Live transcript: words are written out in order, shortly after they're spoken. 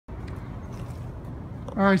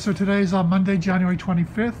All right, so today's Monday, January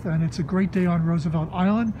 25th, and it's a great day on Roosevelt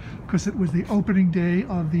Island because it was the opening day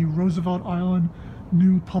of the Roosevelt Island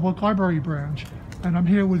new public library branch. And I'm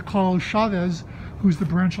here with Carlos Chavez, who's the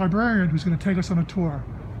branch librarian, who's going to take us on a tour.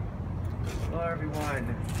 Hello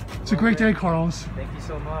everyone. It's a great day, Carlos. Thank you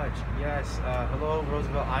so much. Yes, hello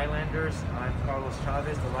Roosevelt Islanders. I'm Carlos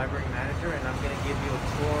Chavez, the library manager, and I'm going to give you a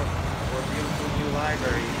tour of our beautiful new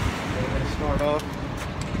library. We're going to start off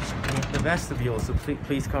with the vestibule, so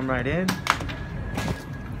please come right in.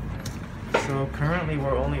 So currently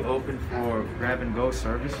we're only open for grab-and-go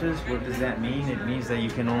services. What does that mean? It means that you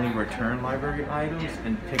can only return library items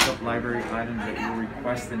and pick up library items that you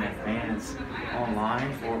request in advance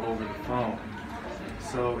online or over the phone.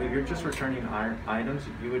 So if you're just returning items,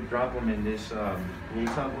 you would drop them in this blue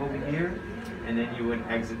tub over here, and then you would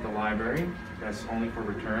exit the library. That's only for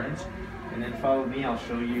returns. And then follow me, I'll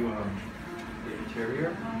show you the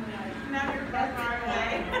interior. Now you're far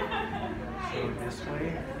away. So this way,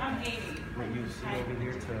 what you see over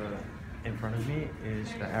here in front of me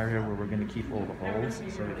is the area where we're going to keep all the holes.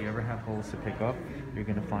 So if you ever have holes to pick up, you're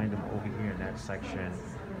going to find them over here in that section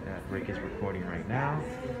that Rick is recording right now.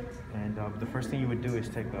 And the first thing you would do is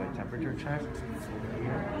take a temperature check over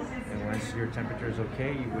here. And once your temperature is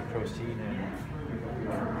okay, you would proceed and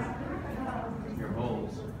your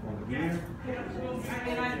holes over here.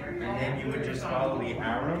 And then you would just follow the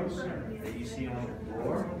arrows that you see on the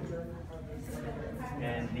floor.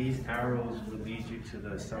 And these arrows will lead you to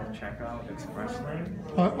the self-checkout express lane.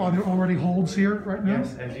 Are there already holds here right now?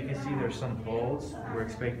 Yes, as you can see, there's some holds. We're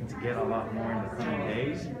expecting to get a lot more in the coming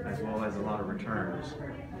days, as well as a lot of returns.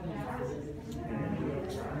 And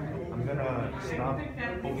I'm gonna stop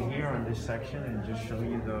over here on this section and just show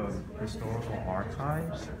you the historical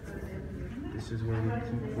archives. This is where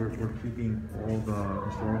we're keeping all the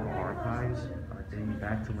historical archives dating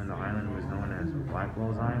back to when the island was known as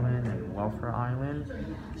Blackwell's Island and Welfare Island,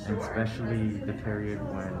 and especially the period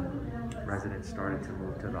when residents started to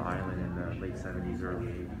move to the island in the late 70s, early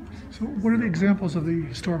 80s. So what are the examples of the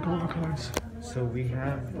historical archives? So we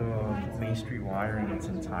have the Main Street Wire in its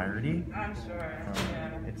entirety,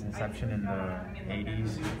 from its inception in the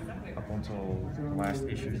 80s up until the last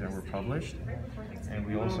issues that were published. And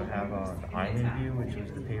we also have the Island View, which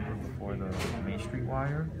was the paper before the Main Street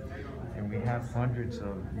Wire. And we have hundreds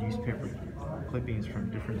of newspaper clippings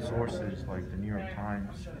from different sources like the New York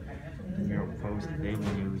Times, the New York Post, the Daily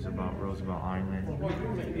News about Roosevelt Island.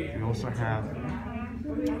 We also have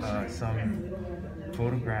some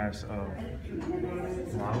photographs of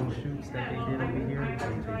model shoots that they did over here. They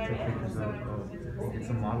took pictures of did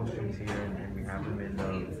some model shoots here, and we have them in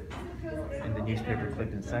the newspaper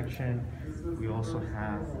clipping section. We also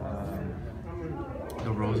have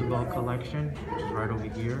the Roosevelt collection, which is right over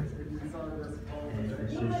here. And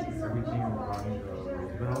this is everything regarding the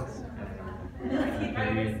Roosevelts and the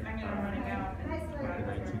period like the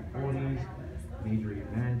 1940s, major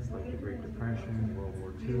events like the Great Depression, World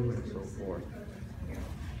War II, and so forth.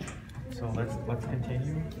 So let's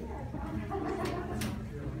continue.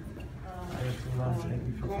 Thank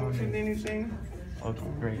you for coming. Anything? Okay,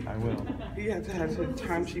 great, I will. You have to have the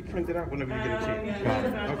timesheet printed out whenever you get a chance. Got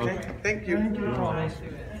it. Okay, thank you.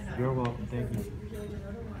 You're welcome, thank you.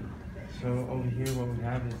 So over here what we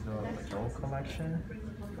have is the adult collection.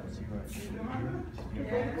 Let's see right here. The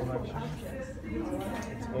adult collection.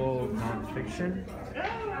 It's all non-fiction.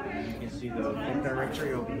 You can see the book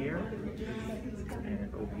directory over here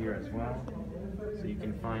and over here as well. So you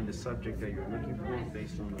can find the subject that you're looking for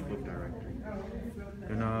based on the book directory.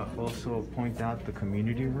 I'm gonna also point out the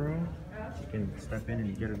community room. You can step in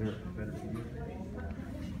and get a better view.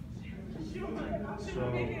 So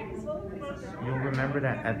you'll remember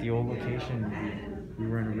that at the old location we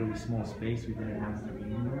were in a really small space. We didn't have a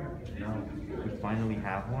community room. Now we finally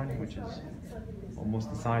have one, which is almost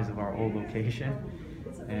the size of our old location.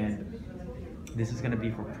 And this is going to be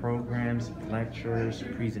for programs, lectures,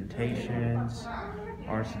 presentations,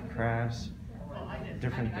 arts and crafts,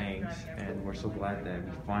 different things. And we're so glad that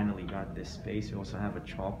we finally got this space. We also have a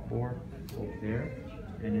chalkboard over there.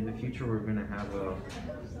 And in the future, we're going to have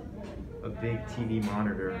a big TV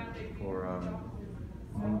monitor for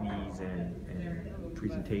movies and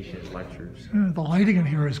presentations, lectures. The lighting in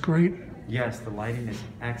here is great. Yes, the lighting is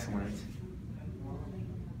excellent.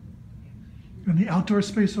 And the outdoor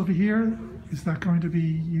space over here, is that going to be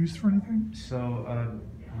used for anything? So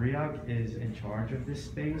RIAC is in charge of this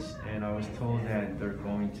space, and I was told that they're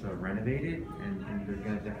going to renovate it, and they're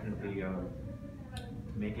going to definitely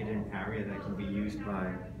make it an area that can be used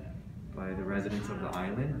by the residents of the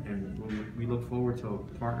island, and we look forward to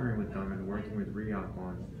partnering with them and working with RIAC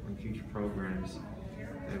on future programs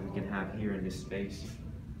that we can have here in this space.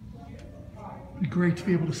 It'd be great to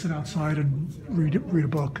be able to sit outside and read a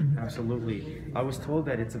book. And Absolutely. I was told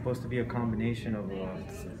that it's supposed to be a combination of a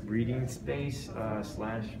reading space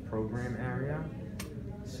slash program area.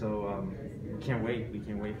 So we can't wait. We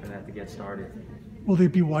can't wait for that to get started. will there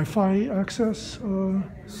be Wi-Fi access?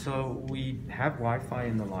 So we have Wi-Fi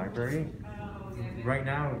in the library. Right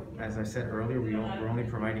now, as I said earlier, we're only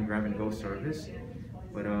providing grab-and-go service.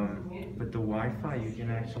 But the Wi-Fi, you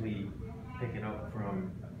can actually pick it up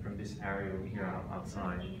from this area over here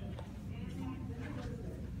outside.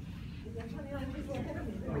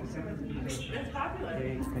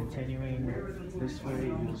 Okay, continuing this way,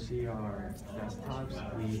 you'll see our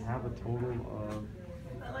desktops. We have a total of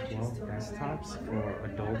 12 desktops for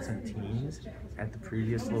adults and teens. At the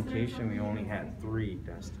previous location, we only had 3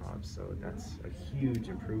 desktops, so that's a huge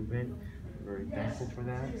improvement. We're very thankful for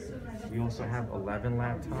that. We also have 11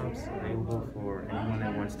 laptops available for anyone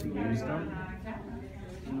that wants to use them.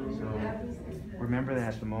 So remember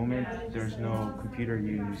that at the moment, there's no computer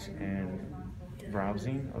use and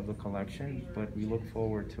browsing of the collection, but we look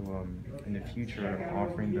forward to in the future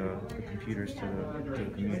offering the computers to the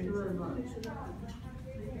community.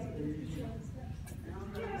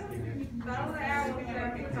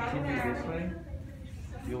 Continue this way,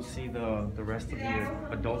 you'll see the rest of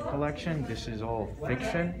the adult collection. This is all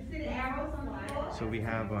fiction. So we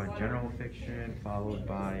have general fiction followed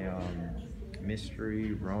by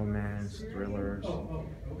mystery, romance, thrillers,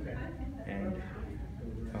 and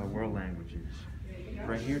world languages.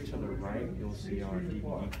 Right here to the right, you'll see our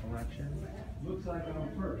DVD collection.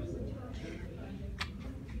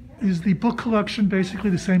 Is the book collection basically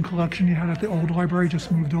the same collection you had at the old library,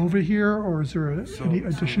 just moved over here, or is there any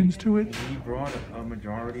additions to it? We brought a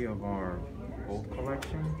majority of our old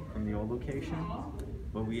collection from the old location,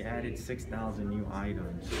 but we added 6,000 new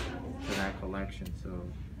items to that collection. So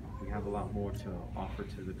we have a lot more to offer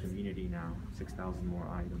to the community now, 6,000 more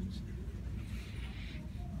items.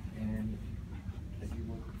 And if you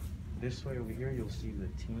look this way over here, you'll see the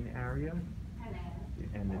teen area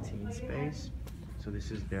and the teen space. So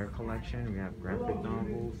this is their collection. We have graphic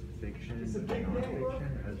novels, fiction,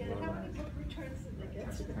 non-fiction, as well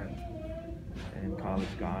as and college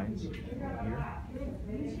guides over here.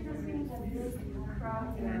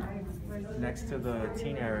 And next to the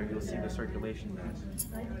teen area, you'll see the circulation desk.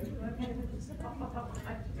 And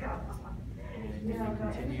if you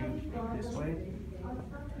continue this way,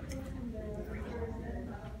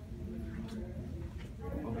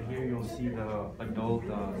 over here you'll see the adult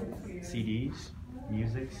CDs,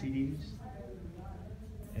 music CDs.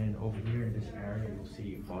 And over here in this area you'll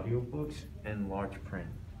see audiobooks and large print,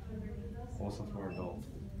 also for adults.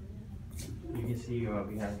 You can see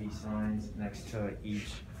we have these signs next to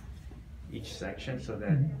each section so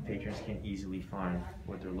that patrons can easily find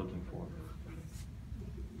what they're looking for.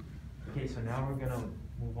 Okay, so now we're gonna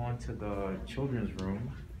move on to the children's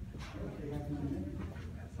room.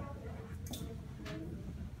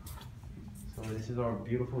 So this is our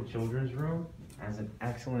beautiful children's room. It has an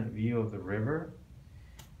excellent view of the river,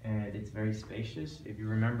 and it's very spacious. If you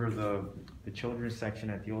remember the children's section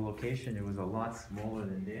at the old location, it was a lot smaller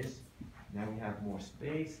than this. Now we have more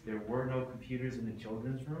space. There were no computers in the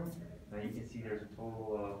children's room. Now you can see there's a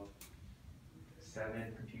total of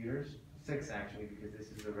 7 computers. 6 actually, because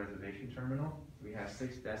this is the reservation terminal. We have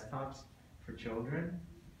 6 desktops for children,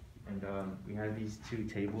 and we have these 2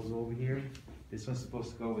 tables over here. This one's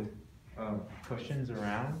supposed to go with cushions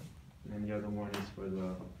around, and then the other one is for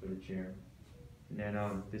the chair. And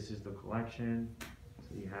then this is the collection.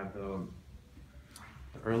 So you have the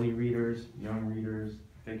early readers, young readers,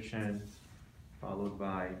 fiction, followed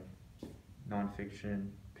by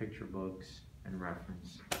nonfiction, picture books, and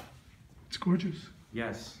reference. It's gorgeous.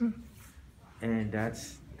 Yes. And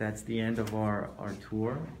that's the end of our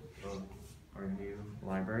tour of our new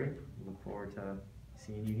library. We look forward to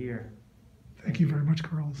seeing you here. Thank you very much,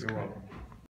 Carlos. You're welcome.